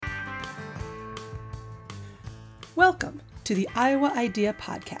Welcome to the Iowa Idea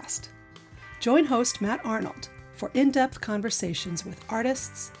Podcast. Join host Matt Arnold for in-depth conversations with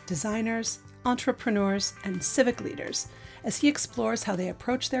artists, designers, entrepreneurs, and civic leaders as he explores how they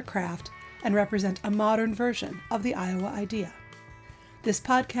approach their craft and represent a modern version of the Iowa idea. This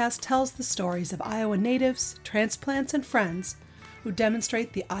podcast tells the stories of Iowa natives, transplants, and friends who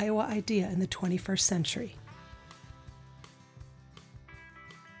demonstrate the Iowa idea in the 21st century.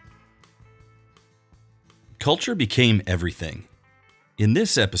 Culture became everything. In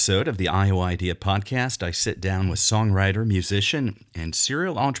this episode of the Iowa Idea Podcast, I sit down with songwriter, musician, and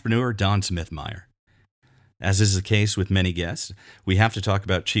serial entrepreneur Don Smithmier. As is the case with many guests, we have to talk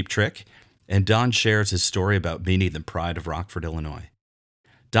about Cheap Trick, and Don shares his story about meeting the pride of Rockford, Illinois.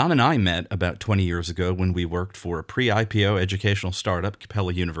 Don and I met about 20 years ago when we worked for a pre-IPO educational startup,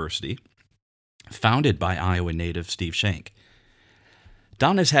 Capella University, founded by Iowa native Steve Shank.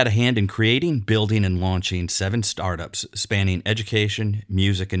 Don has had a hand in creating, building, and launching 7 startups spanning education,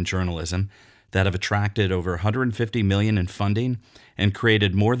 music, and journalism that have attracted over $150 million in funding and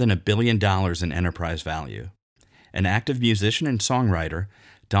created more than $1 billion in enterprise value. An active musician and songwriter,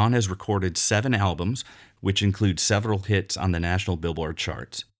 Don has recorded 7 albums, which include several hits on the national Billboard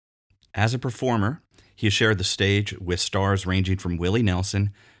charts. As a performer, he has shared the stage with stars ranging from Willie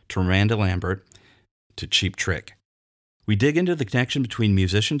Nelson to Miranda Lambert to Cheap Trick. We dig into the connection between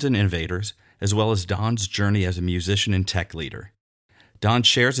musicians and innovators, as well as Don's journey as a musician and tech leader. Don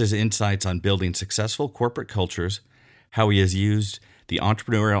shares his insights on building successful corporate cultures, how he has used the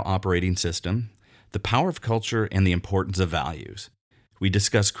entrepreneurial operating system, the power of culture, and the importance of values. We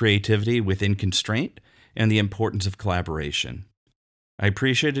discuss creativity within constraint and the importance of collaboration. I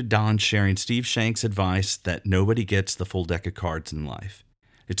appreciated Don sharing Steve Shank's advice that nobody gets the full deck of cards in life.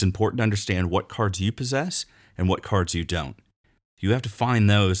 It's important to understand what cards you possess and what cards you don't. You have to find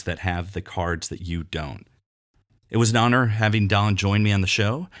those that have the cards that you don't. It was an honor having Don join me on the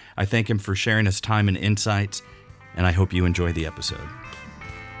show. I thank him for sharing his time and insights, and I hope you enjoy the episode.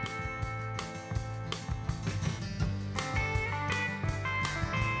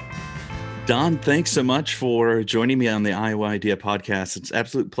 Don, thanks so much for joining me on the Iowa Idea Podcast. It's an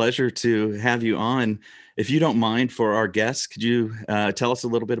absolute pleasure to have you on. If you don't mind, for our guests, could you tell us a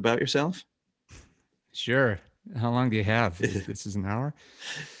little bit about yourself? Sure. How long do you have? This is an hour?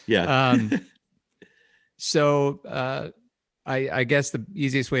 Yeah. I guess the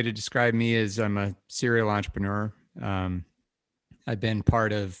easiest way to describe me is I'm a serial entrepreneur. I've been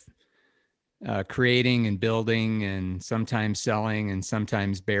part of creating and building and sometimes selling and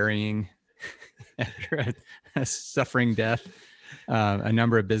sometimes burying after a suffering death, a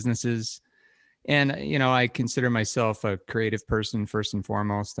number of businesses. And, I consider myself a creative person first and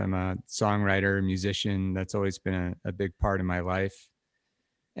foremost. I'm a songwriter, musician. That's always been a big part of my life.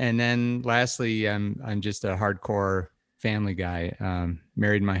 And then lastly, I'm just a hardcore family guy.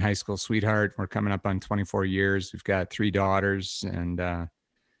 Married my high school sweetheart. We're coming up on 24 years. We've got 3 daughters. And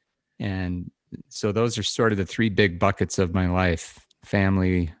so those are sort of the 3 big buckets of my life: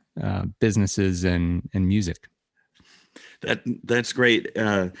 family, businesses, and music. That's great.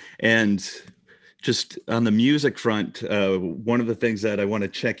 And just on the music front, one of the things that I want to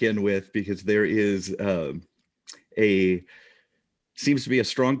check in with, because there is seems to be a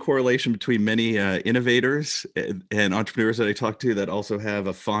strong correlation between many innovators and entrepreneurs that I talk to that also have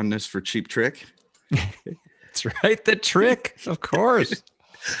a fondness for Cheap Trick. That's right. The Trick, of course.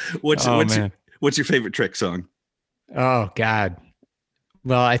 What's your favorite Trick song? Oh, God.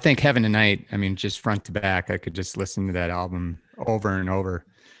 Well, I think Heaven Tonight, just front to back, I could just listen to that album over and over.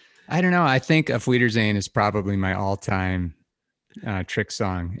 I don't know. I think Auf Wiedersehen is probably my all-time Trick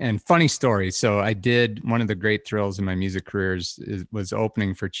song. And funny story. So I did one of the great thrills in my music careers was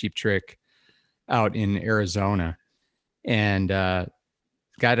opening for Cheap Trick out in Arizona, and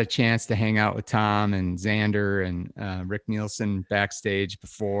got a chance to hang out with Tom and Xander and Rick Nielsen backstage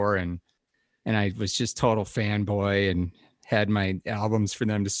before. And I was just total fanboy and had my albums for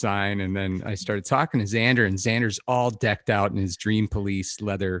them to sign. And then I started talking to Xander, and Xander's all decked out in his Dream Police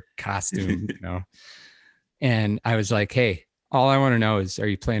leather costume, And I was like, hey, all I want to know is, are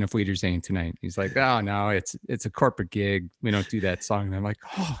you playing Auf Wiedersehen tonight? He's like, oh, no, it's a corporate gig. We don't do that song. And I'm like,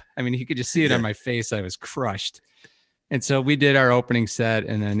 you could just see it on my face. I was crushed. And so we did our opening set,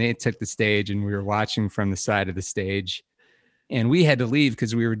 and then they took the stage, and we were watching from the side of the stage. And we had to leave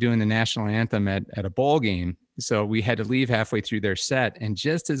because we were doing the national anthem at a bowl game. So we had to leave halfway through their set. And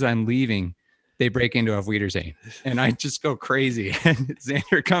just as I'm leaving, they break into Auf Wiedersehen. And I just go crazy. And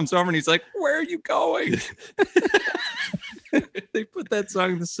Xander comes over and he's like, where are you going? They put that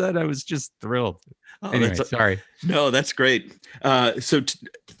song in the set. I was just thrilled. Anyway, sorry. No, that's great.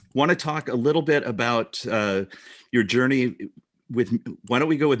 Want to talk a little bit about your journey with, why don't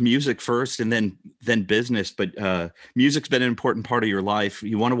we go with music first and then business, but music's been an important part of your life.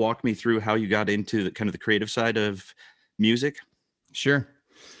 You want to walk me through how you got into the kind of the creative side of music? Sure.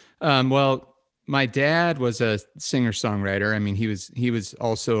 Well, my dad was a singer-songwriter. I mean, he was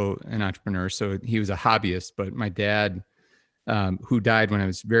also an entrepreneur, so he was a hobbyist. But my dad, who died when I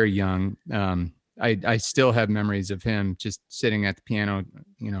was very young, I still have memories of him just sitting at the piano,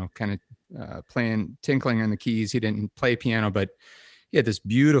 kind of playing, tinkling on the keys. He didn't play piano, but he had this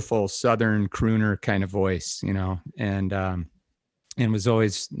beautiful Southern crooner kind of voice, and was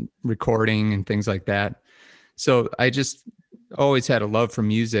always recording and things like that. So I just always had a love for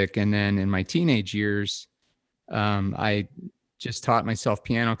music. And then in my teenage years, I just taught myself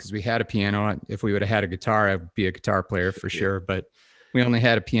piano because we had a piano. If we would have had a guitar, I'd be a guitar player for sure. But we only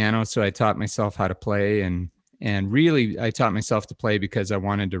had a piano. So I taught myself how to play. And really, I taught myself to play because I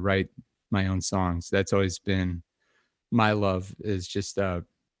wanted to write my own songs. That's always been my love, is just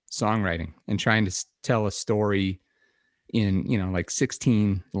songwriting and trying to tell a story in, like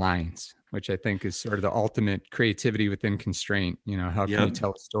 16 lines, which I think is sort of the ultimate creativity within constraint. How can you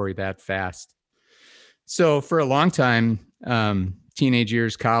tell a story that fast? So for a long time, teenage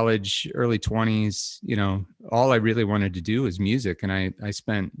years, college, early 20s, all I really wanted to do was music. And I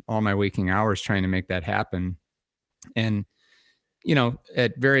spent all my waking hours trying to make that happen. And,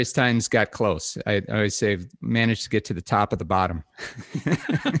 at various times got close. I always say managed to get to the top of the bottom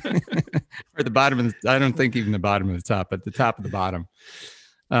or the bottom of I don't think even the bottom of the top, but the top of the bottom.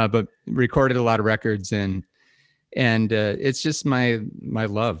 But recorded a lot of records and it's just my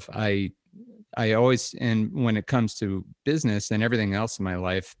love. I always, and when it comes to business and everything else in my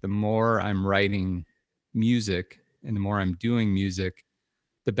life, the more I'm writing music and the more I'm doing music,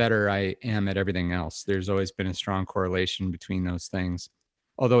 the better I am at everything else. There's always been a strong correlation between those things.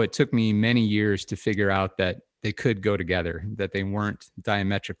 Although it took me many years to figure out that they could go together, that they weren't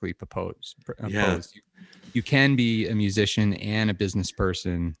diametrically opposed. Yeah. You can be a musician and a business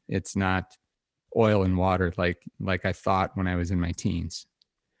person. It's not oil and water like I thought when I was in my teens.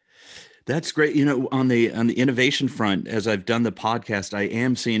 That's great. On the innovation front, as I've done the podcast, I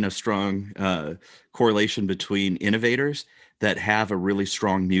am seeing a strong correlation between innovators that have a really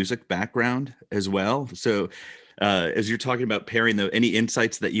strong music background as well. So as you're talking about pairing any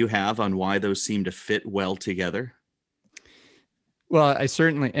insights that you have on why those seem to fit well together? Well, I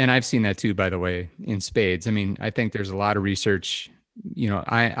certainly, and I've seen that too, by the way, in spades. I mean, I think there's a lot of research.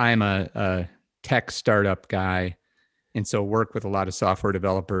 I'm a tech startup guy, and so work with a lot of software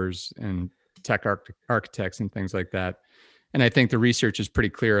developers and tech architects and things like that. And I think the research is pretty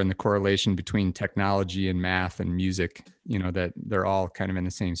clear on the correlation between technology and math and music, that they're all kind of in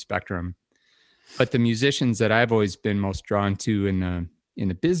the same spectrum. But the musicians that I've always been most drawn to in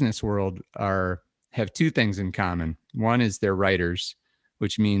the business world have two things in common. One is they're writers,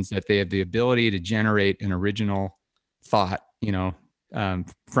 which means that they have the ability to generate an original thought,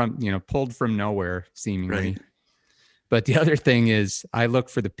 pulled from nowhere seemingly. Right. But the other thing is I look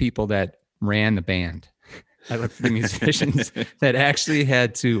for the people that ran the band. I look for the musicians that actually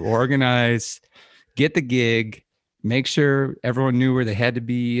had to organize, get the gig, make sure everyone knew where they had to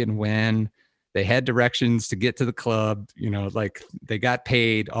be and when. They had directions to get to the club, like they got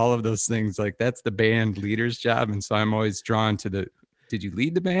paid, all of those things. Like that's the band leader's job. And so I'm always drawn to did you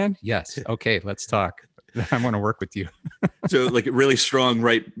lead the band? Yes. Okay, let's talk. I want to work with you. So like a really strong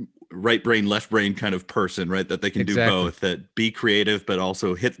right brain, left brain kind of person, right? That they can do both, that be creative, but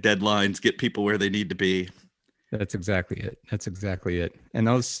also hit deadlines, get people where they need to be. That's exactly it. And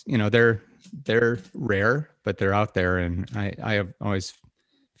those, they're rare, but they're out there. And I always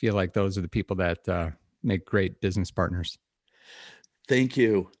feel like those are the people that make great business partners. Thank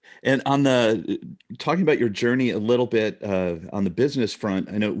you. And on talking about your journey a little bit on the business front,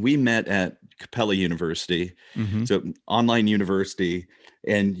 I know we met at Capella University, so online university,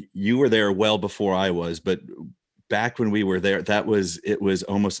 and you were there well before I was, but back when we were there, it was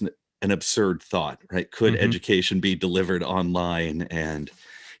almost an absurd thought, right? Could education be delivered online? And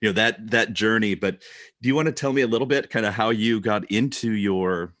that journey. But do you want to tell me a little bit kind of how you got into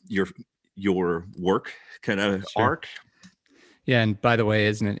your work kind of arc? Yeah. And by the way,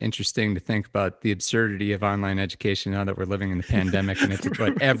 isn't it interesting to think about the absurdity of online education now that we're living in the pandemic and it's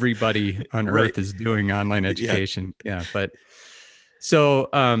what everybody on earth is doing, online education. Yeah. But so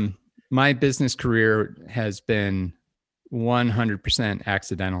my business career has been 100%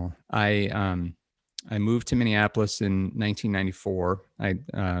 accidental. I moved to Minneapolis in 1994.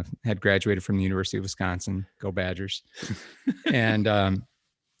 I had graduated from the University of Wisconsin. Go Badgers!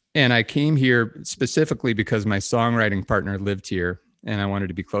 And I came here specifically because my songwriting partner lived here, and I wanted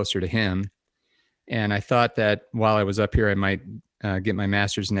to be closer to him. And I thought that while I was up here, I might get my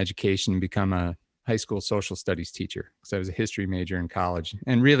master's in education and become a high school social studies teacher, because I was a history major in college.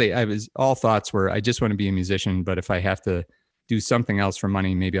 And really, all thoughts were, I just want to be a musician, but if I have to do something else for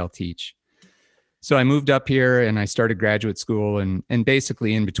money, maybe I'll teach. So I moved up here and I started graduate school, and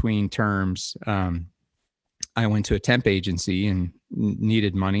basically in between terms, I went to a temp agency and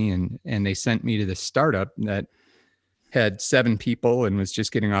needed money, and they sent me to this startup that had 7 people and was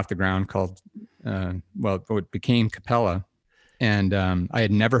just getting off the ground, called, what became Capella. And I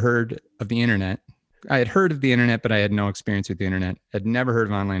had never heard of the internet. I had heard of the internet, but I had no experience with the internet. Had never heard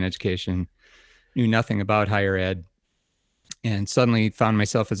of online education, knew nothing about higher ed, and suddenly found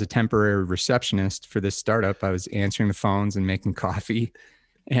myself as a temporary receptionist for this startup. I was answering the phones and making coffee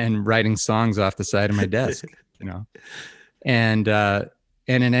and writing songs off the side of my desk, and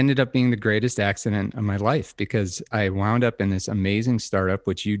it ended up being the greatest accident of my life, because I wound up in this amazing startup,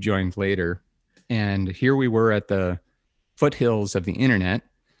 which you joined later. And here we were at the foothills of the internet.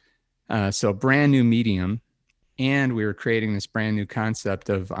 So brand new medium. And we were creating this brand new concept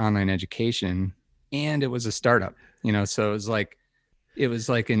of online education. And it was a startup, so it was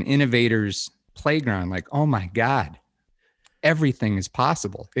like an innovator's playground. Like, oh my God, everything is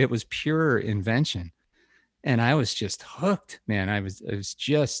possible. It was pure invention. And I was just hooked, man. I was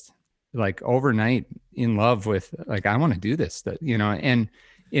just like overnight in love with, like, I want to do this, and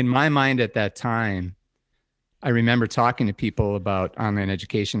in my mind at that time, I remember talking to people about online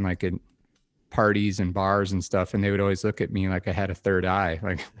education, like at parties and bars and stuff. And they would always look at me like I had a third eye,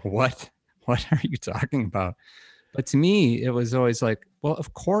 like, what are you talking about? But to me, it was always like, well,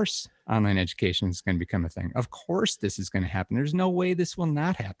 of course, online education is going to become a thing. Of course, this is going to happen. There's no way this will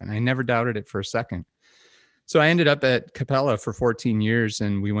not happen. I never doubted it for a second. So I ended up at Capella for 14 years,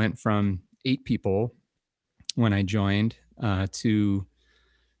 and we went from 8 people when I joined to,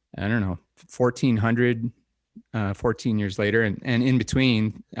 1,400 14 years later. And in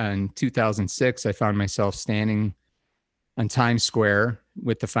between, in 2006, I found myself standing on Times Square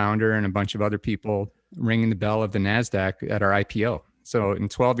with the founder and a bunch of other people, ringing the bell of the NASDAQ at our IPO. So in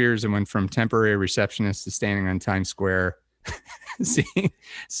 12 years, I went from temporary receptionist to standing on Times Square,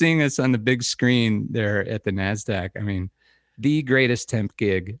 seeing us on the big screen there at the NASDAQ. I mean, the greatest temp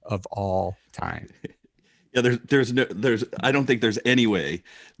gig of all time. Yeah, I don't think there's any way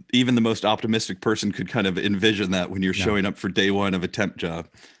even the most optimistic person could kind of envision that when you're showing up for day one of a temp job.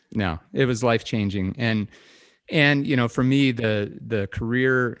 No, it was life-changing. And for me, the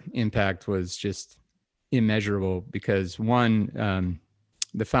career impact was just immeasurable, because one,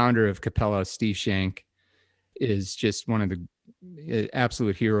 the founder of Capella, Steve Shank, is just one of the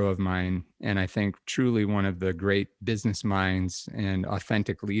absolute hero of mine. And I think truly one of the great business minds and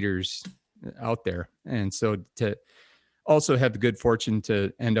authentic leaders out there. And so to also have the good fortune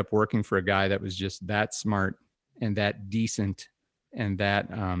to end up working for a guy that was just that smart and that decent and that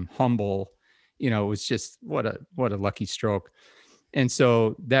humble, it was just what a lucky stroke. And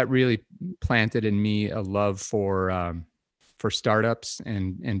so that really planted in me a love for startups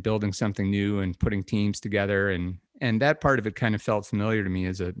and building something new and putting teams together. And that part of it kind of felt familiar to me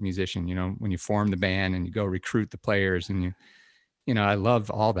as a musician, when you form the band and you go recruit the players, and I love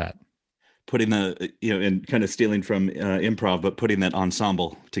all that. Putting the, and kind of stealing from improv, but putting that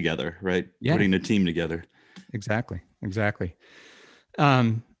ensemble together, right? Yeah. Putting a team together. Exactly.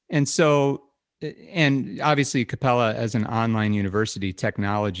 And so, and obviously Capella as an online university,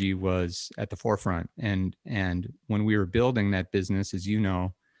 technology was at the forefront. And when we were building that business, as you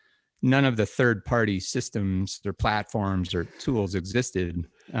know, none of the third-party systems or platforms or tools existed.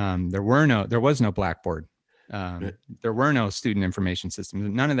 There was no Blackboard. There were no student information systems.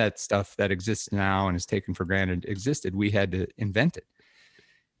 None of that stuff that exists now and is taken for granted existed. We had to invent it.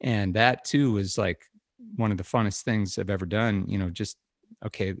 And that too was like one of the funnest things I've ever done.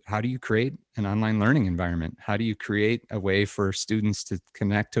 Okay, how do you create an online learning environment? How do you create a way for students to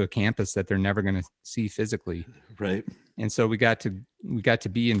connect to a campus that they're never going to see physically? Right. And so we got to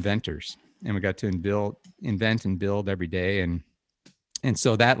be inventors, and we got to invent and build every day. And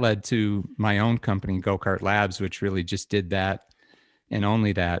so that led to my own company, Go-Kart Labs, which really just did that and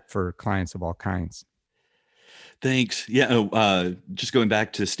only that for clients of all kinds. Thanks. Yeah. Just going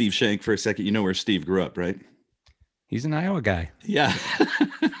back to Steve Shank for a second, you know where Steve grew up, right? He's an Iowa guy. Yeah.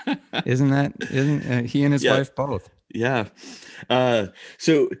 Isn't he and his wife both? Yeah.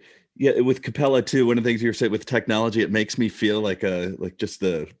 So yeah, with Capella too, one of the things you were saying with technology, it makes me feel like just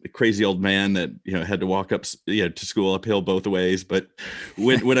the crazy old man that, had to walk up, to school uphill both ways. But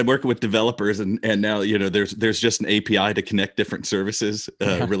when I'm working with developers and now, there's just an API to connect different services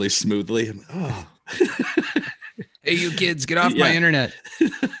really smoothly. Hey, you kids, get off Yeah. my internet.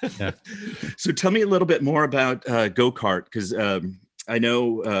 Yeah. So tell me a little bit more about go-kart, because I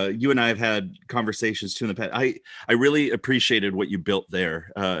know you and I have had conversations too in the past. I really appreciated what you built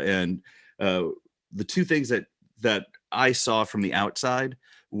there, and the two things that I saw from the outside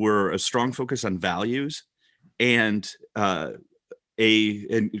were a strong focus on values and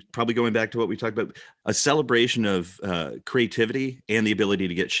and probably going back to what we talked about, a celebration of creativity and the ability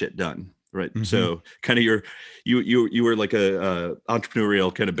to get shit done. Right. Mm-hmm. So kind of you were like a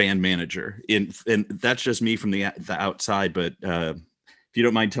entrepreneurial kind of band manager and that's just me from the outside. But if you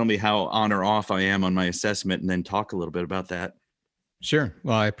don't mind, tell me how on or off I am on my assessment and then talk a little bit about that. Sure.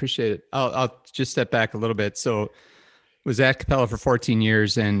 Well, I appreciate it. I'll just step back a little bit. So was at Capella for 14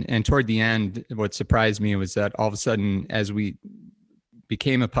 years. And toward the end, what surprised me was that all of a sudden, as we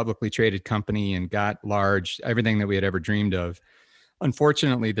became a publicly traded company and got large, everything that we had ever dreamed of,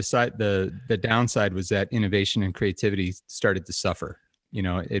 unfortunately, the downside was that innovation and creativity started to suffer. You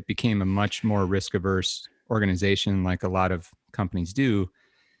know, it became a much more risk averse organization, like a lot of companies do.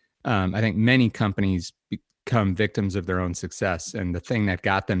 I think many companies become victims of their own success, and the thing that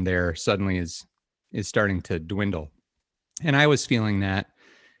got them there suddenly is starting to dwindle. And I was feeling that.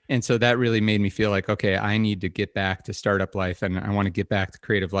 And so that really made me feel like, okay, I need to get back to startup life and I want to get back to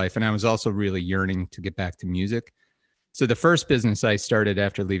creative life. And I was also really yearning to get back to music. So the first business I started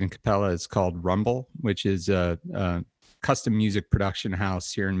after leaving Capella is called Rumble, which is a custom music production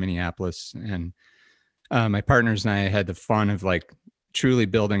house here in Minneapolis. And my partners and I had the fun of like truly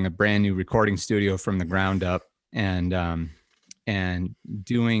building a brand new recording studio from the ground up and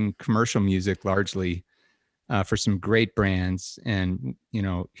doing commercial music largely for some great brands. And, you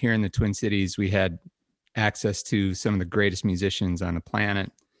know, here in the Twin Cities, we had access to some of the greatest musicians on the planet.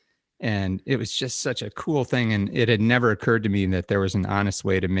 And it was just such a cool thing. And it had never occurred to me that there was an honest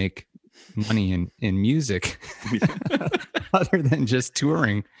way to make money in music other than just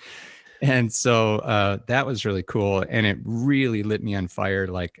touring. And so that was really cool. And it really lit me on fire.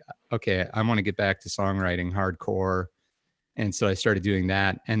 Like, okay, I want to get back to songwriting hardcore. And so I started doing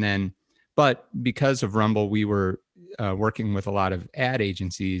that. And then, but because of Rumble, we were working with a lot of ad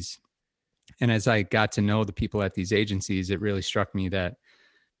agencies. And as I got to know the people at these agencies, it really struck me that,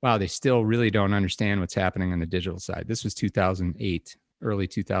 wow, they still really don't understand what's happening on the digital side. This was 2008, early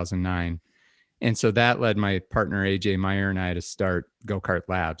 2009. And so that led my partner, AJ Meyer, and I to start Go-Kart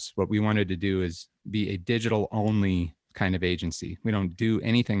Labs. What we wanted to do is be a digital only kind of agency. We don't do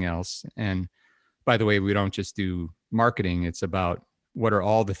anything else. And by the way, we don't just do marketing. It's about what are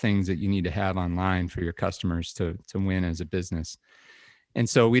all the things that you need to have online for your customers to win as a business. And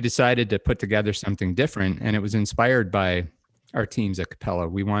so we decided to put together something different. And it was inspired by our teams at Capella.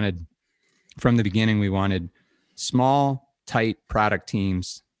 We wanted, from the beginning, we wanted small, tight product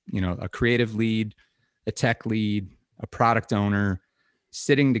teams, you know, a creative lead, a tech lead, a product owner,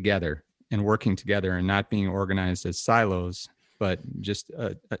 sitting together and working together and not being organized as silos, but just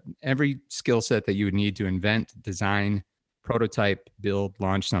every skill set that you would need to invent, design, prototype, build,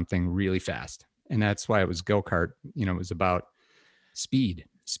 launch something really fast. And that's why it was Go-Kart. You know, it was about speed.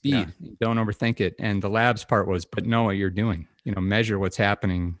 Yeah. Don't overthink it. And the labs part was, but know what you're doing, you know, measure what's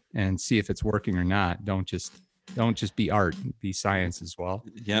happening and see if it's working or not. Don't just be art, be science as well.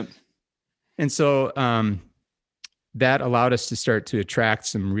 Yep. And so that allowed us to start to attract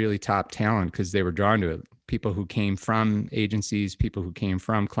some really top talent because they were drawn to it. People who came from agencies, people who came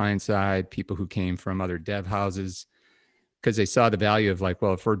from client side, people who came from other dev houses, because they saw the value of like,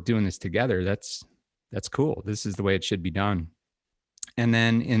 well, if we're doing this together, that's cool. This is the way it should be done. And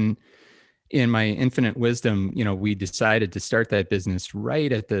then in my infinite wisdom, you know, we decided to start that business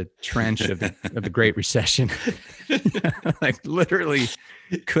right at the trench of the Great Recession. Like literally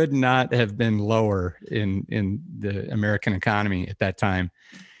could not have been lower in the American economy at that time.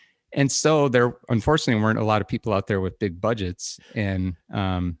 And so there, unfortunately, weren't a lot of people out there with big budgets. And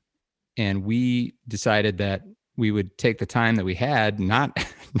we decided that we would take the time that we had, not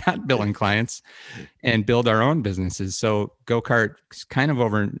billing clients, and build our own businesses. So Go-Kart kind of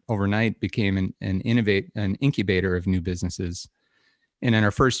overnight became an incubator of new businesses. And in our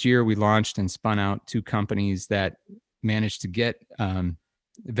first year, we launched and spun out 2 companies that managed to get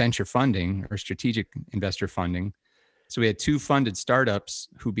venture funding or strategic investor funding. So we had 2 funded startups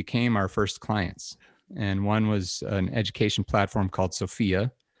who became our first clients. And one was an education platform called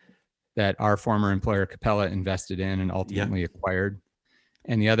Sophia that our former employer Capella invested in and ultimately acquired.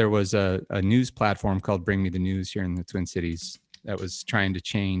 And the other was a news platform called Bring Me the News here in the Twin Cities that was trying to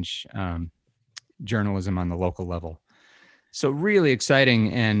change journalism on the local level. So really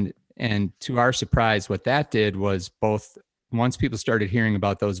exciting. And to our surprise, what that did was both once people started hearing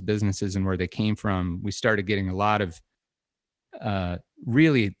about those businesses and where they came from, we started getting a lot of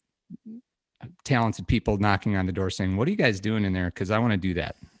really talented people knocking on the door saying, "What are you guys doing in there? Because I want to do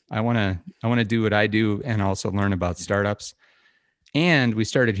that. I want to do what I do and also learn about startups." And we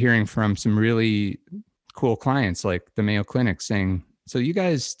started hearing from some really cool clients like the Mayo Clinic saying, "So you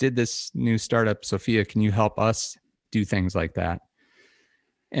guys did this new startup, Sophia, can you help us do things like that?"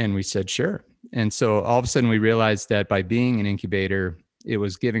 And we said, "Sure." And so all of a sudden we realized that by being an incubator, it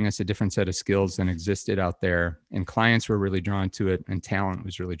was giving us a different set of skills than existed out there. And clients were really drawn to it and talent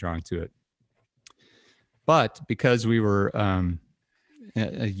was really drawn to it. But because we were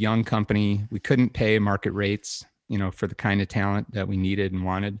a young company, we couldn't pay market rates, for the kind of talent that we needed and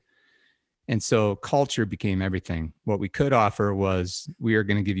wanted. And so culture became everything. What we could offer was, we are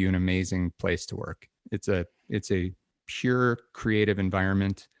going to give you an amazing place to work. It's a pure creative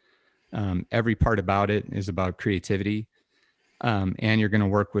environment. Every part about it is about creativity. And you're going to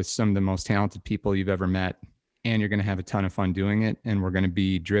work with some of the most talented people you've ever met. And you're going to have a ton of fun doing it. And we're going to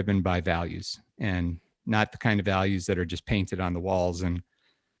be driven by values, and not the kind of values that are just painted on the walls and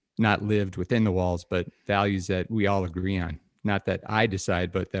not lived within the walls, but values that we all agree on. Not that I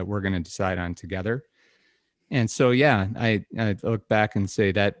decide, but that we're going to decide on together. And so, yeah, I look back and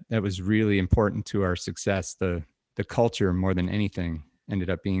say that was really important to our success. The culture, more than anything,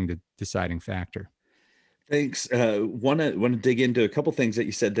 ended up being the deciding factor. Thanks. Want to dig into a couple things that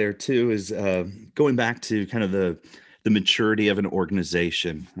you said there too. Is going back to kind of the maturity of an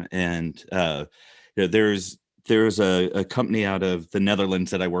organization, and there's a company out of the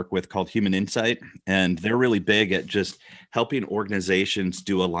Netherlands that I work with called Human Insight, and they're really big at just helping organizations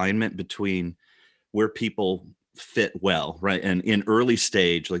do alignment between where people fit well, right? And in early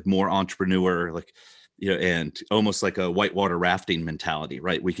stage, like more entrepreneur, like, and almost like a whitewater rafting mentality,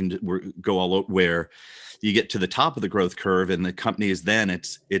 right? We go all over where you get to the top of the growth curve, and the company is then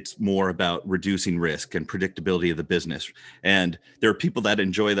it's more about reducing risk and predictability of the business. And there are people that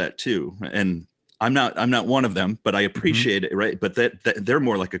enjoy that too. And I'm not one of them, but I appreciate it, right? But that they're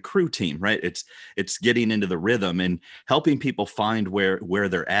more like a crew team, right? It's getting into the rhythm and helping people find where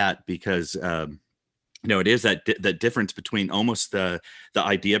they're at, because it is that difference between almost the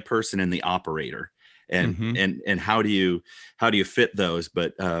idea person and the operator, and how do you fit those?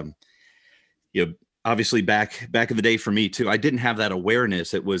 But obviously back in the day for me too, I didn't have that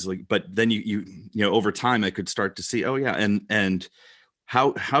awareness. It was like, but then you over time I could start to see, oh yeah, and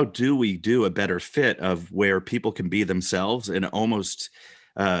how do we do a better fit of where people can be themselves, and almost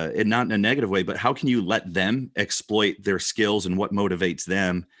and not in a negative way, but how can you let them exploit their skills and what motivates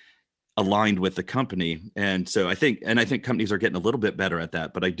them aligned with the company? And so I think companies are getting a little bit better at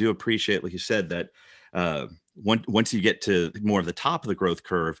that. But I do appreciate, like you said, that once you get to more of the top of the growth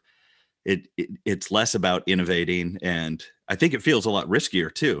curve, it's less about innovating, and I think it feels a lot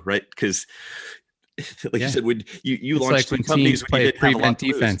riskier too, right? Because like you said, when you launched like when companies, teams play prevent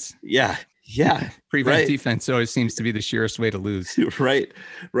defense. Yeah. Prevent right. defense always seems to be the surest way to lose. right.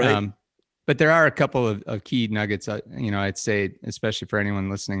 But there are a couple of key nuggets, I'd say, especially for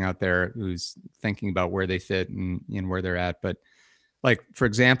anyone listening out there who's thinking about where they fit and where they're at. But like, for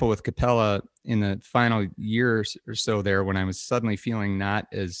example, with Capella, in the final year or so there, when I was suddenly feeling not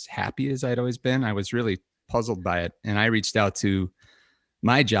as happy as I'd always been, I was really puzzled by it. And I reached out to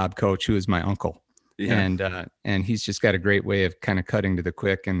my job coach, who is my uncle. Yeah. And he's just got a great way of kind of cutting to the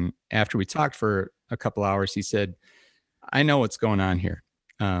quick. And after we talked for a couple hours, he said, "I know what's going on here."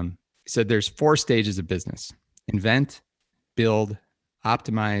 He said, "There's 4 stages of business: invent, build,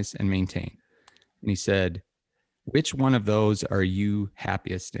 optimize, and maintain." And he said, "Which one of those are you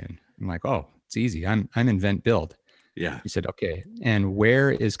happiest in?" I'm like, "Oh, it's easy. I'm invent, build." Yeah. He said, "Okay. And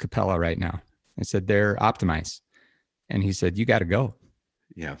where is Capella right now?" I said, "They're optimize." And he said, "You got to go."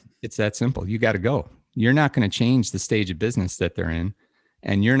 Yeah. It's that simple. You got to go. You're not going to change the stage of business that they're in,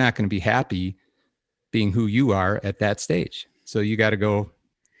 and you're not going to be happy being who you are at that stage. So you got to go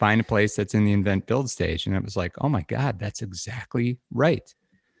find a place that's in the invent build stage. And it was like, oh my God, that's exactly right.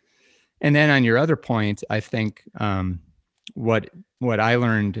 And then on your other point, I think what I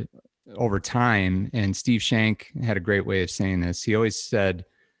learned over time, and Steve Shank had a great way of saying this. He always said,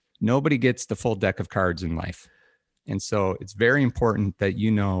 nobody gets the full deck of cards in life. And so it's very important that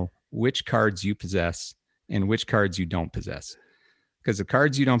you know which cards you possess and which cards you don't possess. Because the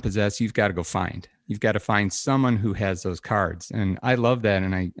cards you don't possess, you've got to go find. You've got to find someone who has those cards. And I love that.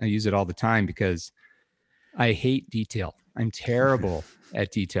 And I use it all the time because I hate detail. I'm terrible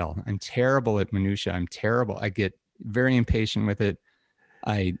at detail. I'm terrible at minutia. I'm terrible. I get very impatient with it.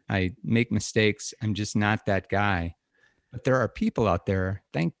 I make mistakes. I'm just not that guy. But there are people out there,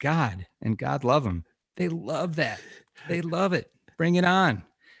 thank God, and God love them, They love that. They love it. Bring it on.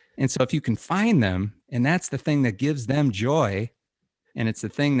 And so if you can find them, and that's the thing that gives them joy, and it's the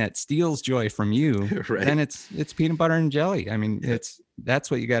thing that steals joy from you, Right. then it's peanut butter and jelly. I mean,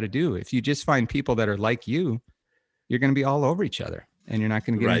 that's what you got to do. If you just find people that are like you, you're going to be all over each other, and you're not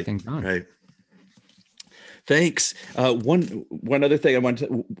going to get anything done. Right. Thanks. One other thing I want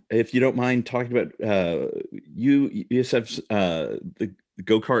to, if you don't mind talking about, you have the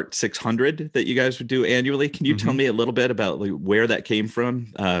Go-Kart 600 that you guys would do annually. Can you tell me a little bit about where that came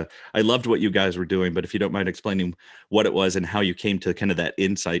from? I loved what you guys were doing, but if you don't mind explaining what it was and how you came to kind of that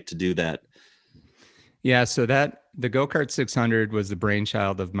insight to do that. Yeah. So the Go-Kart 600 was the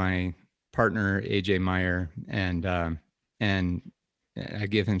brainchild of my partner, AJ Meyer. And I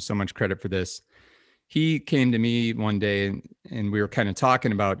give him so much credit for this. He came to me one day and we were kind of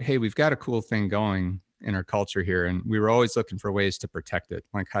talking about, hey, we've got a cool thing going in our culture here. And we were always looking for ways to protect it.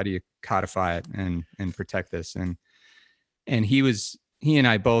 Like, how do you codify it and protect this? And he and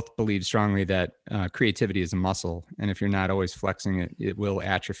I both believe strongly that creativity is a muscle. And if you're not always flexing it, it will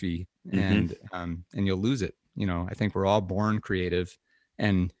atrophy and you'll lose it. You know, I think we're all born creative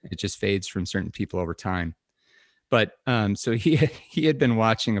and it just fades from certain people over time. But so he had been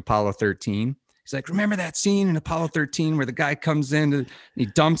watching Apollo 13. He's like, remember that scene in Apollo 13 where the guy comes in and he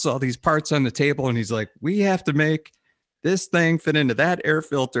dumps all these parts on the table and he's like, we have to make this thing fit into that air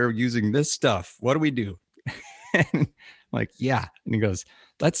filter using this stuff. What do we do? And I'm like, yeah. And he goes,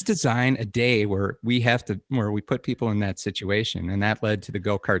 let's design a day where we put people in that situation. And that led to the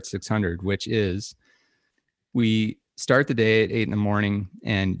Go-Kart 600, which is we start the day at 8 a.m.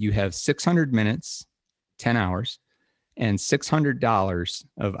 and you have 600 minutes, 10 hours. And $600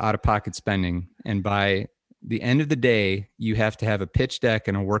 of out-of-pocket spending. And by the end of the day, you have to have a pitch deck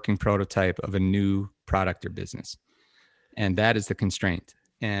and a working prototype of a new product or business. And that is the constraint.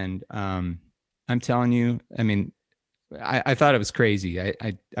 And I'm telling you, I mean, I thought it was crazy.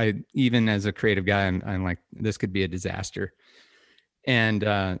 I even as a creative guy, I'm like, this could be a disaster. And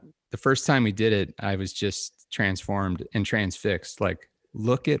the first time we did it, I was just transformed and transfixed. Like,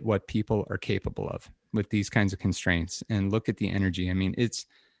 look at what people are capable of with these kinds of constraints and look at the energy. I mean,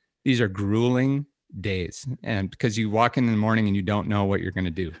 these are grueling days. And because you walk in the morning and you don't know what you're going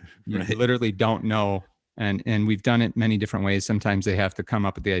to do, you literally don't know. And we've done it many different ways. Sometimes they have to come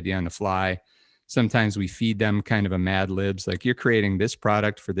up with the idea on the fly. Sometimes we feed them kind of a Mad Libs, like, you're creating this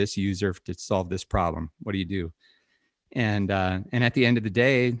product for this user to solve this problem. What do you do? And at the end of the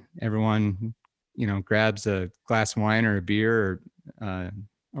day, everyone, you know, grabs a glass of wine or a beer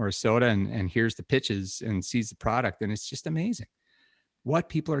or a soda and hears the pitches and sees the product. And it's just amazing what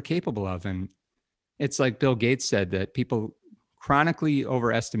people are capable of. And it's like Bill Gates said, that people chronically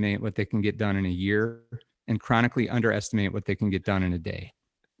overestimate what they can get done in a year and chronically underestimate what they can get done in a day.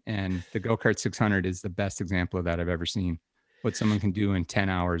 And the Go-Kart 600 is the best example of that I've ever seen. What someone can do in 10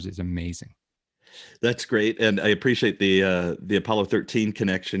 hours is amazing. That's great. And I appreciate the Apollo 13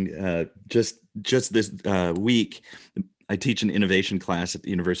 connection. Just this week, I teach an innovation class at the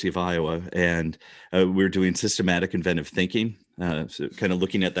University of Iowa, and we're doing systematic inventive thinking. So kind of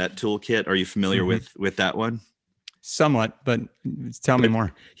looking at that toolkit. Are you familiar with that one? Somewhat, but tell me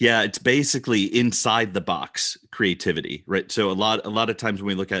more. Yeah, it's basically inside the box creativity, right? So a lot of times when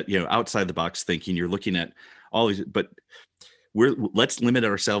we look at, you know, outside the box thinking, you're looking at all these, but let's limit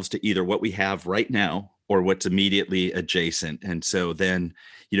ourselves to either what we have right now or what's immediately adjacent. And so then,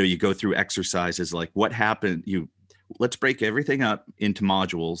 you know, you go through exercises like what happened, let's break everything up into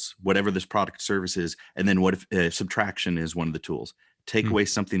modules, whatever this product service is. And then what if subtraction is one of the tools? Take away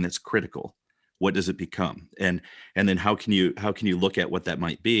something that's critical. What does it become? And then how can you look at what that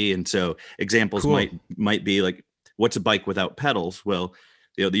might be? And so examples might be like, what's a bike without pedals? Well,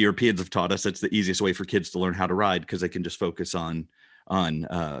 you know, the Europeans have taught us that's the easiest way for kids to learn how to ride, because they can just focus on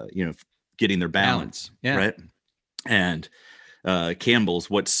you know, getting their balance. Yeah. Right. And Campbell's,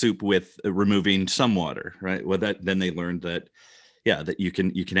 what's soup with removing some water, right? Well, then they learned that, yeah, that you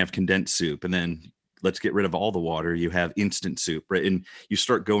can have condensed soup, and then let's get rid of all the water. You have instant soup, right? And you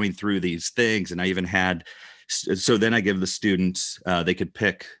start going through these things. And I even had, so then I give the students, they could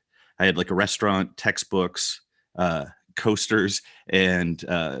pick, I had like a restaurant, textbooks, coasters, and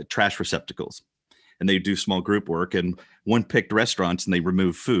trash receptacles. And they do small group work, and one picked restaurants and they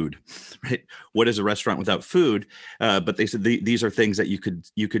remove food, right? What is a restaurant without food? But they said these are things that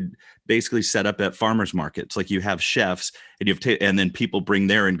you could basically set up at farmers markets. Like, you have chefs and and then people bring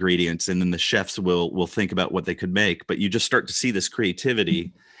their ingredients, and then the chefs will think about what they could make. But you just start to see this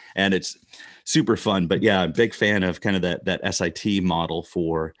creativity, and it's super fun. But yeah, I'm a big fan of kind of that SIT model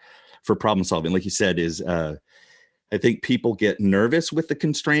for problem solving. Like you said, is I think people get nervous with the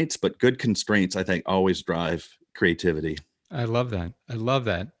constraints, but good constraints, I think, always drive creativity. I love that. I love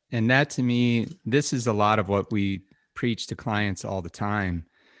that. And that to me, this is a lot of what we preach to clients all the time.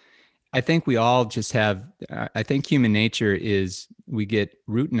 I think we all just have, I think human nature is we get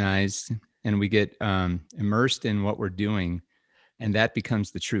routinized and we get immersed in what we're doing, and that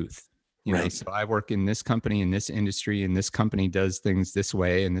becomes the truth. You know, Right. so I work in this company, in this industry, and this company does things this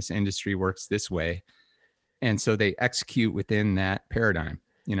way, and this industry works this way. And so they execute within that paradigm,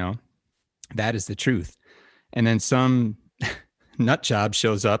 you know, that is the truth. And then some nut job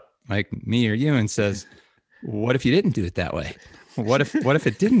shows up like me or you and says, what if you didn't do it that way? What if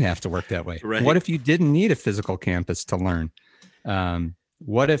it didn't have to work that way? Right. What if you didn't need a physical campus to learn?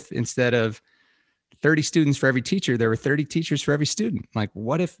 What if instead of 30 students for every teacher, there were 30 teachers for every student? Like,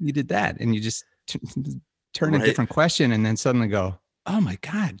 what if you did that? And you just turn Right. a different question and then suddenly go, oh my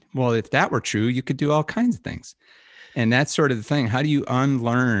God, well, if that were true, you could do all kinds of things. And that's sort of the thing. How do you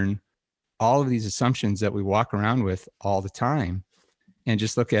unlearn all of these assumptions that we walk around with all the time and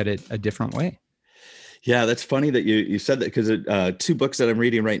just look at it a different way? Yeah, that's funny that you said that, because two books that I'm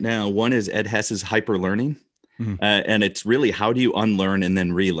reading right now. One is Ed Hess's Hyper Learning, and it's really how do you unlearn and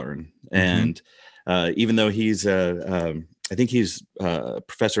then relearn. And even though he's I think he's a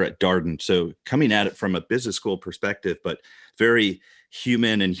professor at Darden, so coming at it from a business school perspective, but very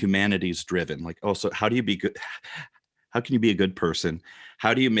human and humanities driven. Like, also, how do you be good? How can you be a good person?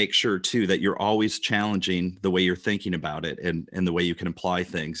 How do you make sure too that you're always challenging the way you're thinking about it and the way you can apply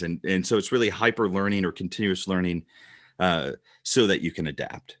things? And so it's really hyper learning or continuous learning, so that you can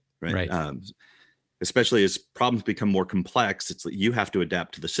adapt, right? Especially as problems become more complex, it's like you have to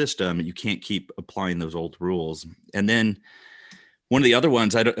adapt to the system, and you can't keep applying those old rules. And then one of the other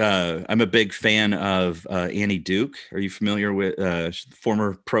ones, I'm a big fan of Annie Duke. Are you familiar with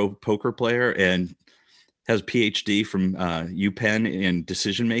former pro poker player, and has a PhD from UPenn in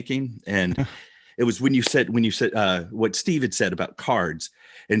decision making? And it was when you said what Steve had said about cards,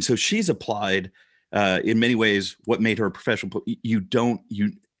 and so she's applied in many ways what made her a professional.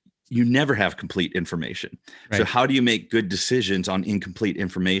 You never have complete information. Right. So how do you make good decisions on incomplete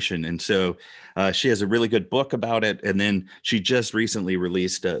information? And so she has a really good book about it. And then she just recently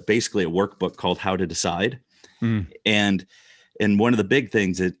released basically a workbook called How to Decide. And one of the big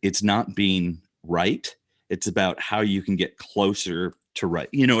things is it's not being right. It's about how you can get closer to right.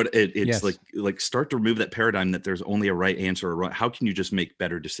 You know, it's yes. like start to remove that paradigm that there's only a right answer or right. How can you just make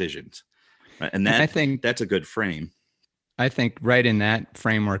better decisions? Right? And I think that's a good frame. I think right in that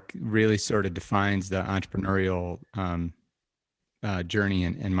framework really sort of defines the entrepreneurial journey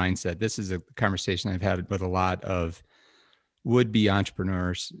and mindset. This is a conversation I've had with a lot of would-be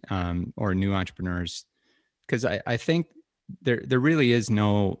entrepreneurs or new entrepreneurs, because I think there really is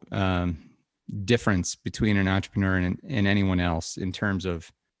no difference between an entrepreneur and anyone else in terms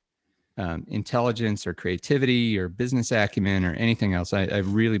of intelligence or creativity or business acumen or anything else. I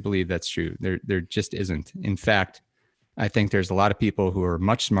really believe that's true. There just isn't. In fact, I think there's a lot of people who are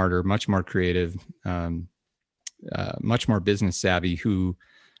much smarter, much more creative, much more business savvy, who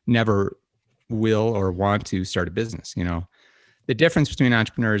never will or want to start a business. You know, the difference between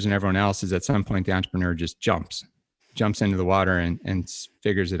entrepreneurs and everyone else is at some point the entrepreneur just jumps into the water and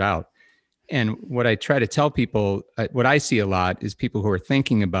figures it out. And what I try to tell people, what I see a lot is people who are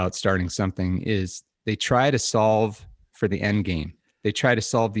thinking about starting something is they try to solve for the end game. They try to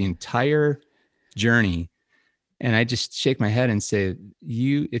solve the entire journey. And I just shake my head and say,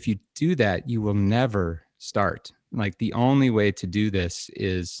 if you do that, you will never start. Like, the only way to do this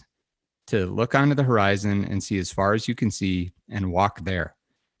is to look onto the horizon and see as far as you can see and walk there.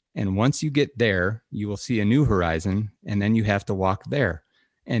 And once you get there, you will see a new horizon, and then you have to walk there.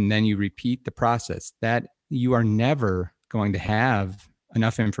 And then you repeat the process. That you are never going to have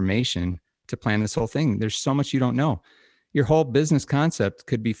enough information to plan this whole thing. There's so much you don't know. Your whole business concept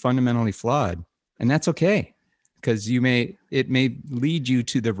could be fundamentally flawed, and that's okay, because it may lead you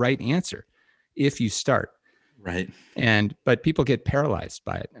to the right answer if you start. Right. But people get paralyzed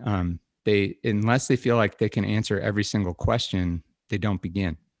by it. Unless they feel like they can answer every single question, they don't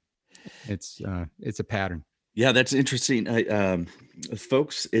begin. It's a pattern. Yeah, that's interesting.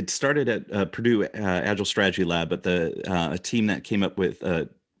 Folks, it started at Purdue Agile Strategy Lab, but a team that came up with a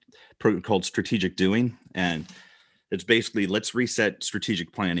program called Strategic Doing. And it's basically, let's reset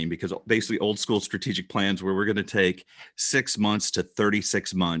strategic planning, because basically old school strategic plans where we're going to take 6 months to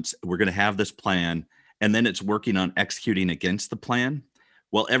 36 months. We're going to have this plan, and then it's working on executing against the plan.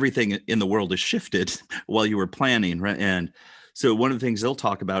 Well, everything in the world has shifted while you were planning, right? And so one of the things they'll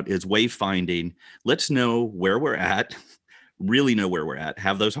talk about is wayfinding. Let's know where we're at, really know where we're at,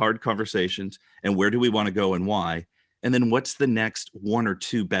 have those hard conversations, and where do we want to go and why. And then what's the next one or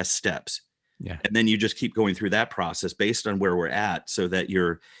two best steps? Yeah. And then you just keep going through that process based on where we're at, so that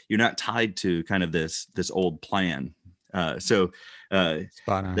you're not tied to kind of this old plan. So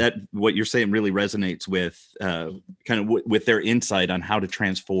Spot on. that what you're saying really resonates with kind of with their insight on how to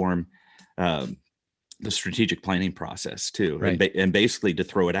transform the strategic planning process too, Right. and basically to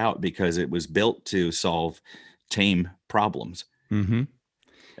throw it out because it was built to solve tame problems. Mm-hmm.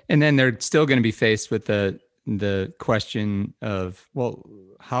 And then they're still going to be faced with the question of, well,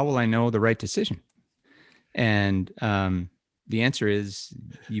 how will I know the right decision? And the answer is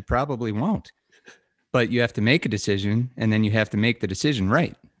you probably won't, but you have to make a decision, and then you have to make the decision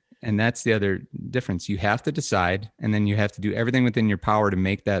right. And that's the other difference. You have to decide, and then you have to do everything within your power to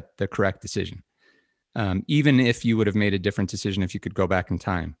make that the correct decision. Even if you would have made a different decision if you could go back in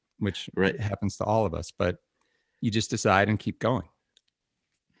time, which happens to all of us, but you just decide and keep going.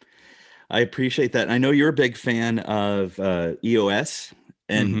 I appreciate that. I know you're a big fan of EOS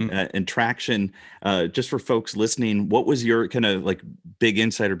and traction. Just for folks listening, what was your kind of like big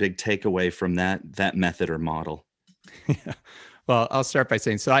insight or big takeaway from that method or model? Yeah. Well, I'll start by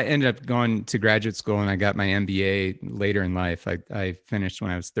saying, so I ended up going to graduate school and I got my MBA later in life. I finished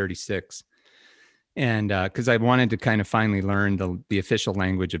when I was 36. And because I wanted to kind of finally learn the official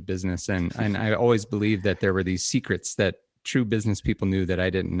language of business. And I always believed that there were these secrets that true business people knew that I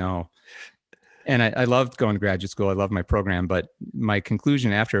didn't know. And I loved going to graduate school. I loved my program. But my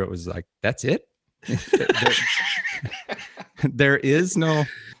conclusion after it was like, that's it? There is no...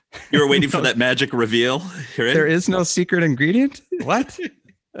 You were waiting for that magic reveal, right? There is no secret ingredient? What?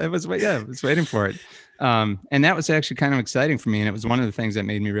 I was waiting for it. And that was actually kind of exciting for me. And it was one of the things that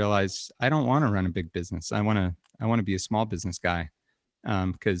made me realize I don't want to run a big business. I want to be a small business guy.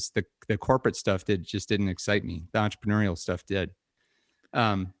 Because the corporate stuff just didn't excite me. The entrepreneurial stuff did.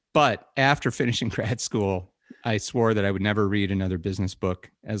 But after finishing grad school, I swore that I would never read another business book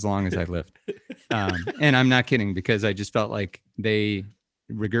as long as I lived. And I'm not kidding, because I just felt like they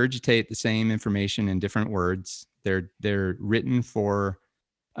regurgitate the same information in different words. They're written for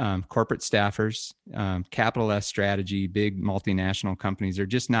corporate staffers, capital S strategy, big multinational companies. Are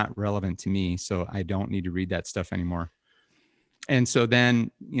just not relevant to me. So I don't need to read that stuff anymore. And so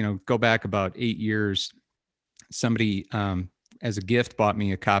then, go back about 8 years, somebody as a gift bought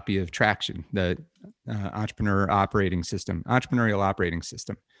me a copy of Traction, the entrepreneurial operating system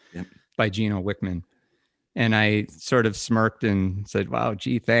yep. by Gino Wickman. And I sort of smirked and said, wow,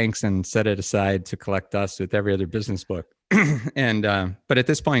 gee, thanks, and set it aside to collect dust with every other business book. And but at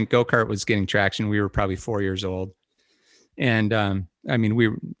this point, Go-Kart was getting traction. We were probably 4 years old. And I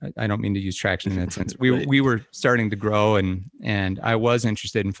mean, I don't mean to use traction in that sense. We were starting to grow, and I was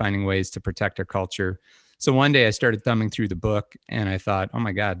interested in finding ways to protect our culture. So one day I started thumbing through the book and I thought, oh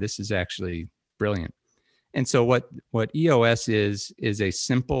my God, this is actually brilliant. And so what EOS is a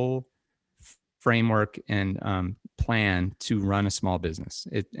simple framework and plan to run a small business.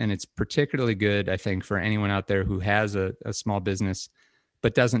 And it's particularly good, I think, for anyone out there who has a small business,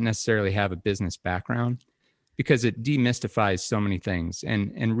 but doesn't necessarily have a business background, because it demystifies so many things.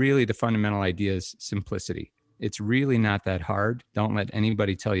 And really the fundamental idea is simplicity. It's really not that hard. Don't let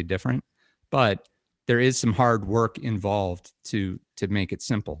anybody tell you different, but there is some hard work involved to make it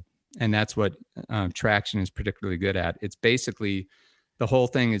simple. And that's what Traction is particularly good at. It's basically, the whole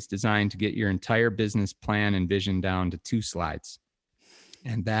thing is designed to get your entire business plan and vision down to 2 slides.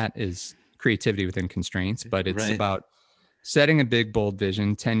 And that is creativity within constraints, but it's about setting a big, bold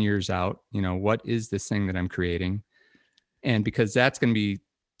vision 10 years out. What is this thing that I'm creating? And because that's going to be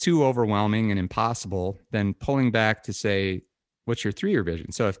too overwhelming and impossible, then pulling back to say, what's your 3-year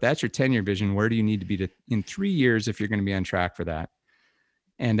vision? So if that's your 10-year vision, where do you need to be in 3 years if you're going to be on track for that?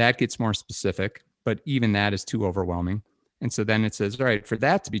 And that gets more specific, but even that is too overwhelming. And so then it says, all right, for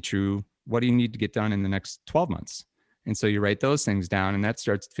that to be true, what do you need to get done in the next 12 months? And so you write those things down, and that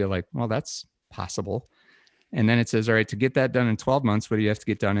starts to feel like, well, that's possible. And then it says, all right, to get that done in 12 months, what do you have to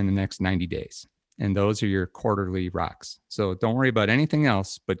get done in the next 90 days? And those are your quarterly rocks. So don't worry about anything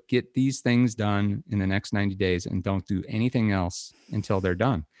else, but get these things done in the next 90 days and don't do anything else until they're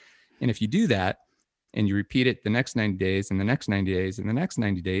done. And if you do that and you repeat it the next 90 days and the next 90 days and the next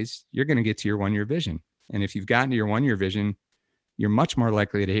 90 days, you're going to get to your 1-year vision. And if you've gotten to your 1-year vision, you're much more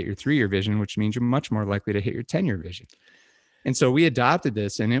likely to hit your 3-year vision, which means you're much more likely to hit your 10-year vision. And so we adopted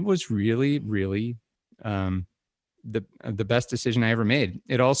this, and it was really, really the best decision I ever made.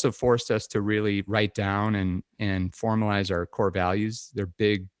 It also forced us to really write down and formalize our core values. They're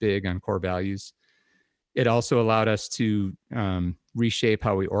big on core values. It also allowed us to reshape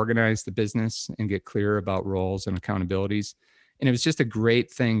how we organize the business and get clear about roles and accountabilities. And it was just a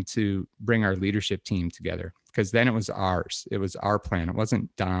great thing to bring our leadership team together. because then it was ours. It was our plan. It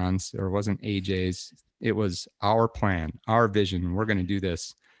wasn't Don's or it wasn't AJ's. It was our plan, our vision. We're going to do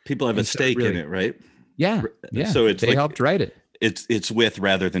this. People have And a stake in it, right? Yeah. Yeah. So it's they helped write it. It's with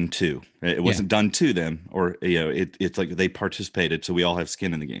rather than to. It wasn't done to them, or it's like they participated, so we all have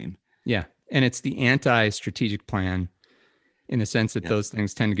skin in the game. Yeah. And it's the anti-strategic plan in the sense that those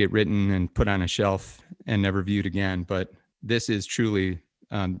things tend to get written and put on a shelf and never viewed again. But this is truly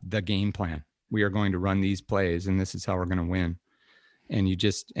the game plan. We are going to run these plays, and this is how we're going to win. And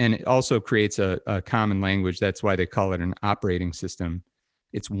it also creates a common language. That's why they call it an operating system.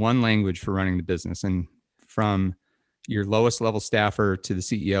 It's one language for running the business. And from your lowest level staffer to the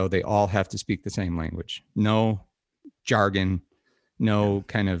CEO, they all have to speak the same language. No jargon, no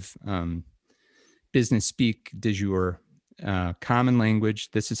kind of business speak du jour, common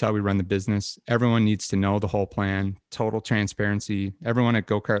language. This is how we run the business. Everyone needs to know the whole plan, total transparency. Everyone at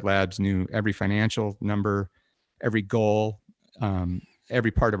Go-Kart Labs knew every financial number, every goal,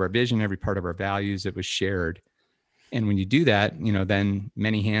 every part of our vision, every part of our values. It was shared. And when you do that, then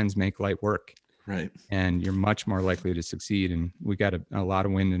many hands make light work. Right. And you're much more likely to succeed. And we got a lot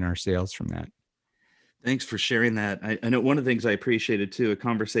of wind in our sails from that. Thanks for sharing that. I know one of the things I appreciated too, a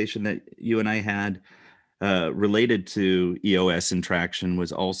conversation that you and I had related to EOS and traction,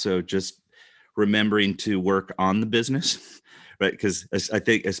 was also just remembering to work on the business, right? Because I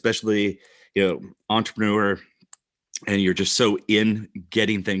think especially, entrepreneur, and you're just so in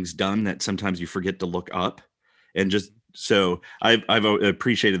getting things done that sometimes you forget to look up. And just so I've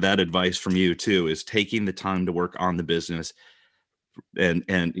appreciated that advice from you too, is taking the time to work on the business.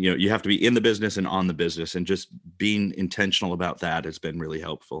 And you have to be in the business and on the business, and just being intentional about that has been really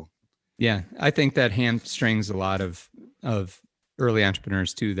helpful. Yeah, I think that hamstrings a lot of early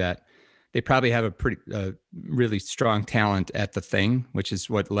entrepreneurs too, that they probably have a really strong talent at the thing, which is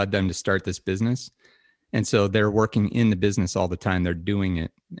what led them to start this business. And so they're working in the business all the time. They're doing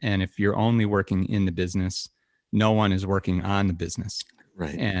it. And if you're only working in the business, no one is working on the business.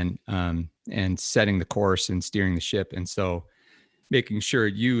 Right. And setting the course and steering the ship. And so making sure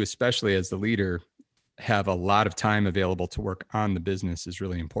you, especially as the leader, have a lot of time available to work on the business is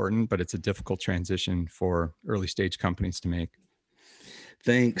really important, but it's a difficult transition for early stage companies to make.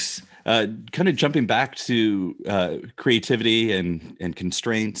 Thanks. Kind of jumping back to creativity and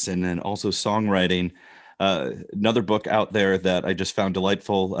constraints, and then also songwriting. Another book out there that I just found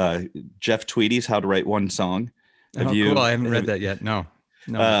delightful, Jeff Tweedy's How to Write One Song. Cool. I haven't read that yet. No,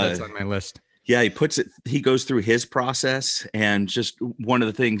 that's on my list. Yeah, he goes through his process, and just one of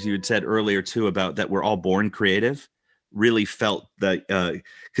the things you had said earlier too about that we're all born creative, really felt that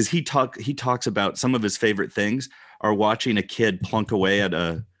because he talks about some of his favorite things are watching a kid plunk away at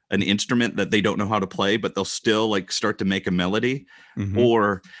an instrument that they don't know how to play, but they'll still like start to make a melody,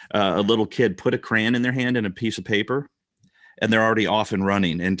 or a little kid put a crayon in their hand and a piece of paper, and they're already off and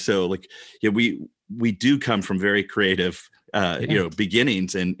running. And so we do come from very creative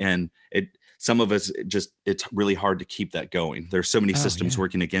beginnings, and some of us it's really hard to keep that going. There's so many systems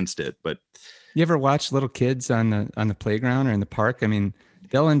working against it. But you ever watch little kids on the playground or in the park? I mean,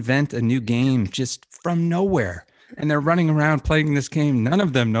 they'll invent a new game just from nowhere, and they're running around playing this game. None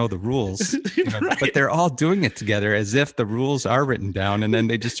of them know the rules, right. But they're all doing it together as if the rules are written down, and then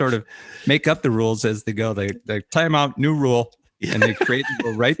they just sort of make up the rules as they go. They time out, new rule, and they create the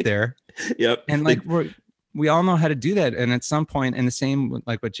rule right there. Yep. And we all know how to do that. And at some point, and the same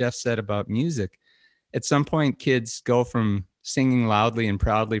like what Jeff said about music, at some point kids go from singing loudly and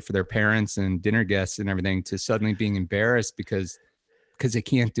proudly for their parents and dinner guests and everything to suddenly being embarrassed because they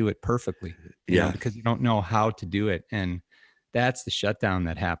can't do it perfectly, because you don't know how to do it. And that's the shutdown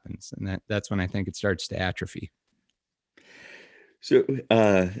that happens. And that's when I think it starts to atrophy. So,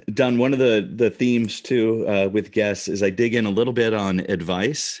 Don, one of the themes too with guests is I dig in a little bit on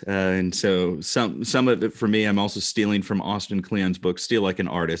advice, and so some of it for me, I'm also stealing from Austin Kleon's book, Steal Like an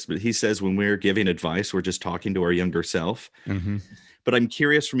Artist. But he says when we're giving advice, we're just talking to our younger self. Mm-hmm. But I'm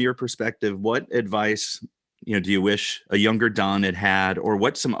curious from your perspective, what advice do you wish a younger Don had, or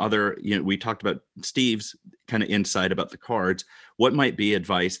what some other we talked about Steve's kind of insight about the cards. What might be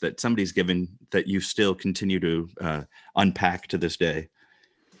advice that somebody's given that you still continue to unpack to this day?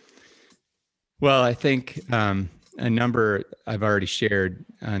 Well, I think a number I've already shared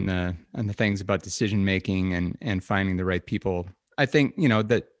on the things about decision making and finding the right people. I think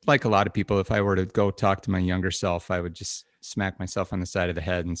that, like a lot of people, if I were to go talk to my younger self, I would just smack myself on the side of the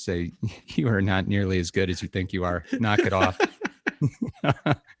head and say, "You are not nearly as good as you think you are. Knock it off."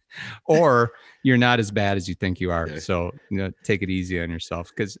 Or you're not as bad as you think you are. Yeah. So, take it easy on yourself.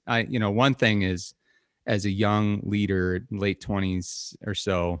 Because one thing is, as a young leader, late 20s or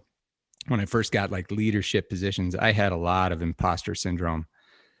so, when I first got like leadership positions, I had a lot of imposter syndrome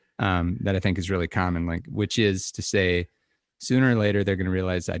that I think is really common, like, which is to say, sooner or later, they're going to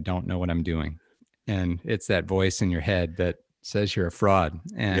realize I don't know what I'm doing. And it's that voice in your head that says you're a fraud.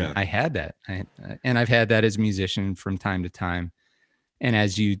 And Yeah. I had that. And I've had that as a musician from time to time. And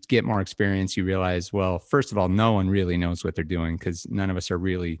as you get more experience, you realize, well, first of all, no one really knows what they're doing because none of us are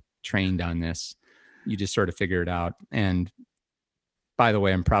really trained on this. You just sort of figure it out. And by the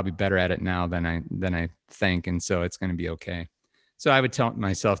way, I'm probably better at it now than I think. And so it's going to be okay. So I would tell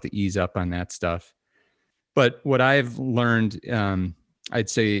myself to ease up on that stuff. But what I've learned, I'd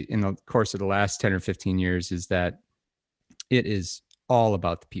say in the course of the last 10 or 15 years is that it is all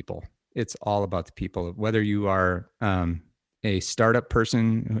about the people. It's all about the people. Whether you are a startup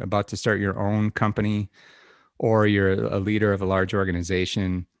person about to start your own company or you're a leader of a large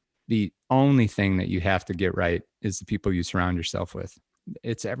organization, the only thing that you have to get right is the people you surround yourself with.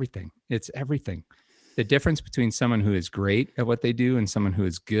 It's everything. It's everything. The difference between someone who is great at what they do and someone who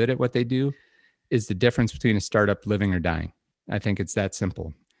is good at what they do is the difference between a startup living or dying. I think it's that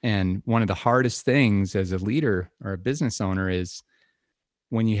simple. And one of the hardest things as a leader or a business owner is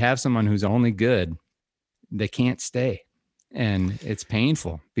when you have someone who's only good, they can't stay. And it's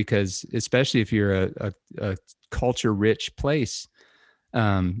painful because especially if you're a culture rich place,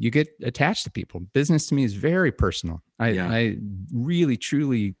 you get attached to people. Business to me is very personal. I really,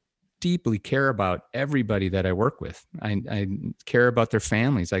 truly, deeply care about everybody that I work with. I care about their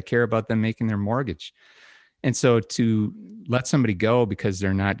families. I care about them making their mortgage. And so to let somebody go because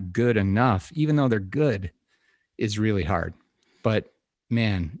they're not good enough, even though they're good, is really hard. But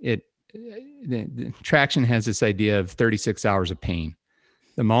man, the Traction has this idea of 36 hours of pain.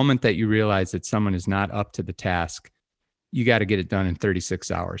 The moment that you realize that someone is not up to the task, you got to get it done in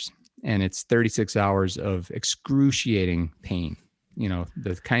 36 hours. And it's 36 hours of excruciating pain,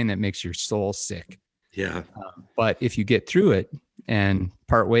 the kind that makes your soul sick. Yeah. But if you get through it and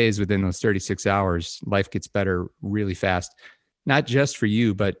part ways within those 36 hours, life gets better really fast, not just for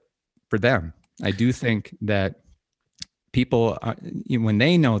you, but for them. I do think that people, when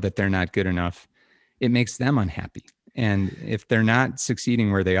they know that they're not good enough, it makes them unhappy. And if they're not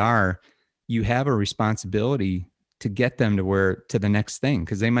succeeding where they are, you have a responsibility to get them to the next thing,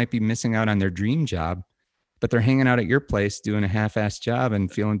 because they might be missing out on their dream job, but they're hanging out at your place doing a half-assed job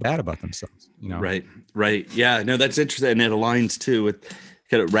and feeling bad about themselves. Right. Yeah, no, that's interesting. And it aligns too with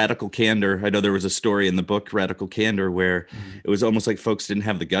kind of radical candor. I know there was a story in the book, Radical Candor, where it was almost like folks didn't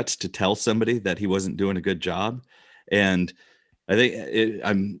have the guts to tell somebody that he wasn't doing a good job. And I think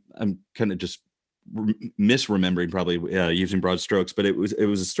I'm kind of just misremembering, probably using broad strokes, but it was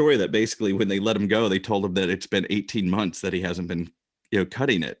a story that basically when they let him go, they told him that it's been 18 months that he hasn't been,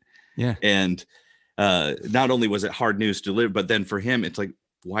 cutting it. Yeah. And not only was it hard news to live, but then for him, it's like,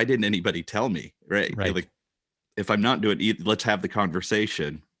 why didn't anybody tell me? Right. Like, if I'm not doing it, let's have the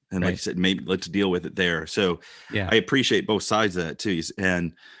conversation. And like you said, maybe let's deal with it there. So yeah, I appreciate both sides of that too.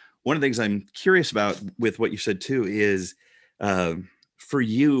 And one of the things I'm curious about with what you said too is for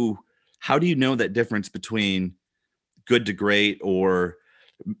you, how do you know that difference between good to great, or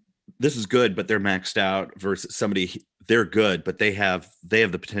this is good, but they're maxed out, versus somebody, they're good, but they have the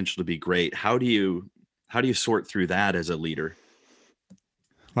potential to be great? How do you sort through that as a leader?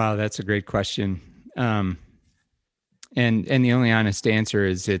 Wow, that's a great question. And the only honest answer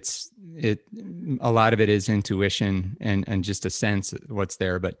is a lot of it is intuition and just a sense of what's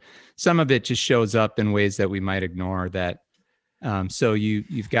there, but some of it just shows up in ways that we might ignore. That so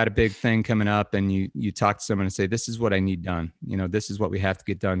you've got a big thing coming up, and you talk to someone and say, this is what I need done. This is what we have to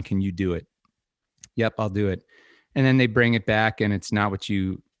get done. Can you do it? Yep, I'll do it. And then they bring it back, and it's not what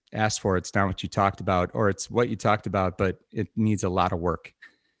you asked for. It's not what you talked about, or it's what you talked about, but it needs a lot of work.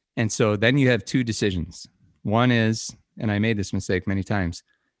 And so then you have two decisions. One is, and I made this mistake many times,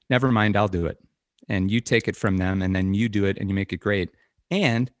 never mind, I'll do it. And you take it from them, and then you do it and you make it great.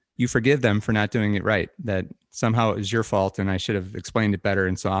 And you forgive them for not doing it right, that somehow it was your fault and I should have explained it better.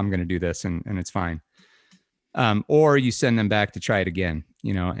 And so I'm going to do this and it's fine. Or you send them back to try it again,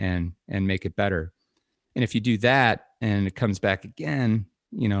 and make it better. And if you do that and it comes back again,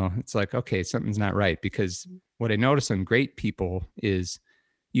 it's like, okay, something's not right. Because what I notice in great people is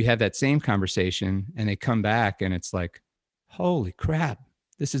you have that same conversation and they come back and it's like, holy crap,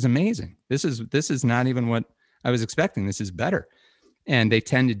 this is amazing. This is not even what I was expecting. This is better. And they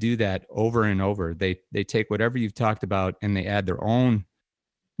tend to do that over and over. They take whatever you've talked about and they add their own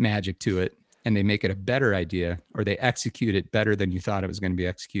magic to it, and they make it a better idea, or they execute it better than you thought it was going to be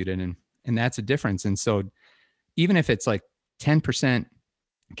executed. And that's a difference. And so even if it's like 10%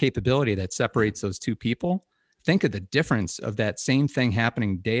 capability that separates those two people, think of the difference of that same thing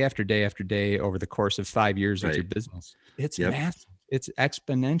happening day after day after day over the course of 5 years with your business. It's massive. It's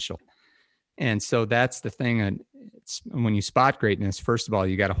exponential. And so that's the thing. And when you spot greatness, first of all,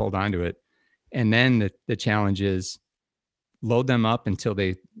 you got to hold on to it. And then the challenge is load them up until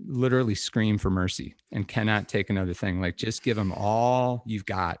they literally scream for mercy and cannot take another thing. Like, just give them all you've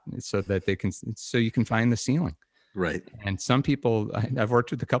got so that you can find the ceiling. Right. And some people, I've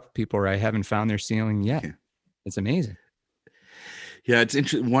worked with a couple of people where I haven't found their ceiling yet. Yeah. It's amazing. Yeah, it's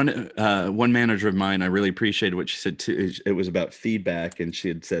interesting. One manager of mine, I really appreciated what she said too. It was about feedback, and she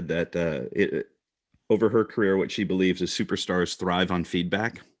had said that over her career, what she believes is superstars thrive on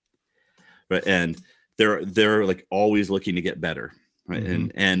feedback, right? And they're like always looking to get better, right?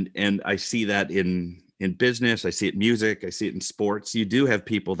 Mm-hmm. And I see that in business, I see it in music, I see it in sports. You do have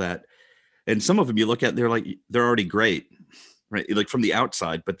people that, and some of them you look at, they're already great, right? Like from the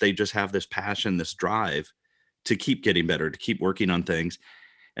outside, but they just have this passion, this drive to keep getting better, to keep working on things.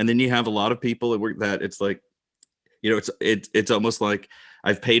 And then you have a lot of people that it's like, it's almost like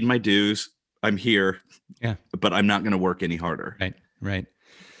I've paid my dues, I'm here, but I'm not going to work any harder. Right.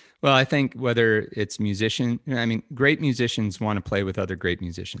 Well, I think whether it's great musicians want to play with other great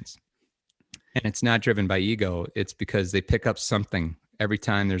musicians. And it's not driven by ego. It's because they pick up something every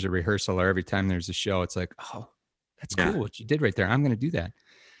time there's a rehearsal or every time there's a show. It's like, oh, that's cool what you did right there. I'm going to do that.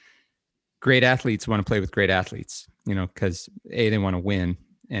 Great athletes want to play with great athletes, because A, they want to win,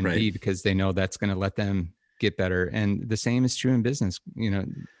 and B, because they know that's going to let them get better. And the same is true in business.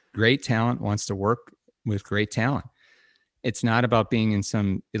 Great talent wants to work with great talent. It's not about being in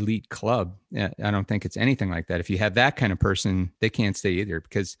some elite club. I don't think it's anything like that. If you have that kind of person, they can't stay either,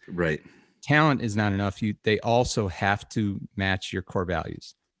 because talent is not enough. They also have to match your core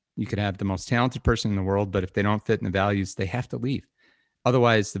values. You could have the most talented person in the world, but if they don't fit in the values, they have to leave.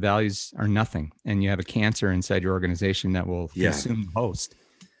 Otherwise, the values are nothing, and you have a cancer inside your organization that will consume the host.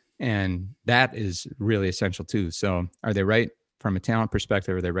 And that is really essential too. So are they right from a talent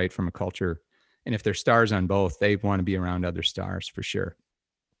perspective? Are they right from a culture? And if they're stars on both, they want to be around other stars for sure.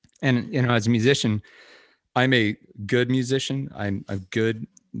 And, as a musician, I'm a good musician. I'm a good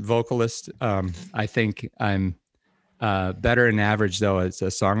vocalist. I think I'm better than average, though, as a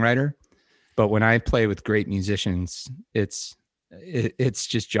songwriter. But when I play with great musicians, it's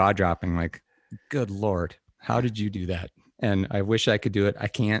just jaw dropping. Like, good Lord, how did you do that? And I wish I could do it. I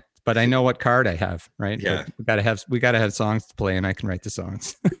can't, but I know what card I have, right? Yeah. But we gotta have songs to play, and I can write the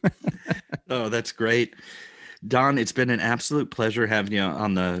songs. Oh, that's great. Don, it's been an absolute pleasure having you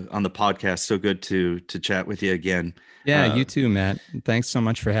on the podcast. So good to chat with you again. Yeah, you too, Matt. Thanks so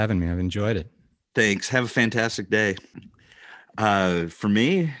much for having me. I've enjoyed it. Thanks. Have a fantastic day. For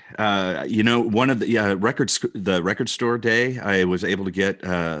me, one of the record store day, I was able to get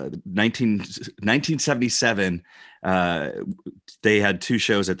 1977. They had two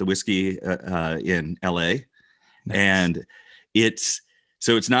shows at the Whiskey in LA. Nice. And it's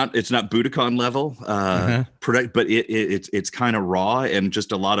not Budokan level, but it's kind of raw and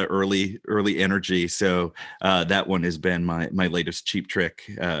just a lot of early energy. So that one has been my latest cheap trick.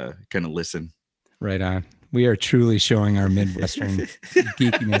 Kind of listen. Right on. We are truly showing our Midwestern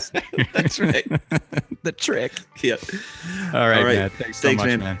geekiness. That's right. The trick. Yeah. All right, Matt. Thanks so much,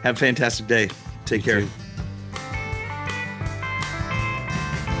 man. Have a fantastic day. Take care. You too.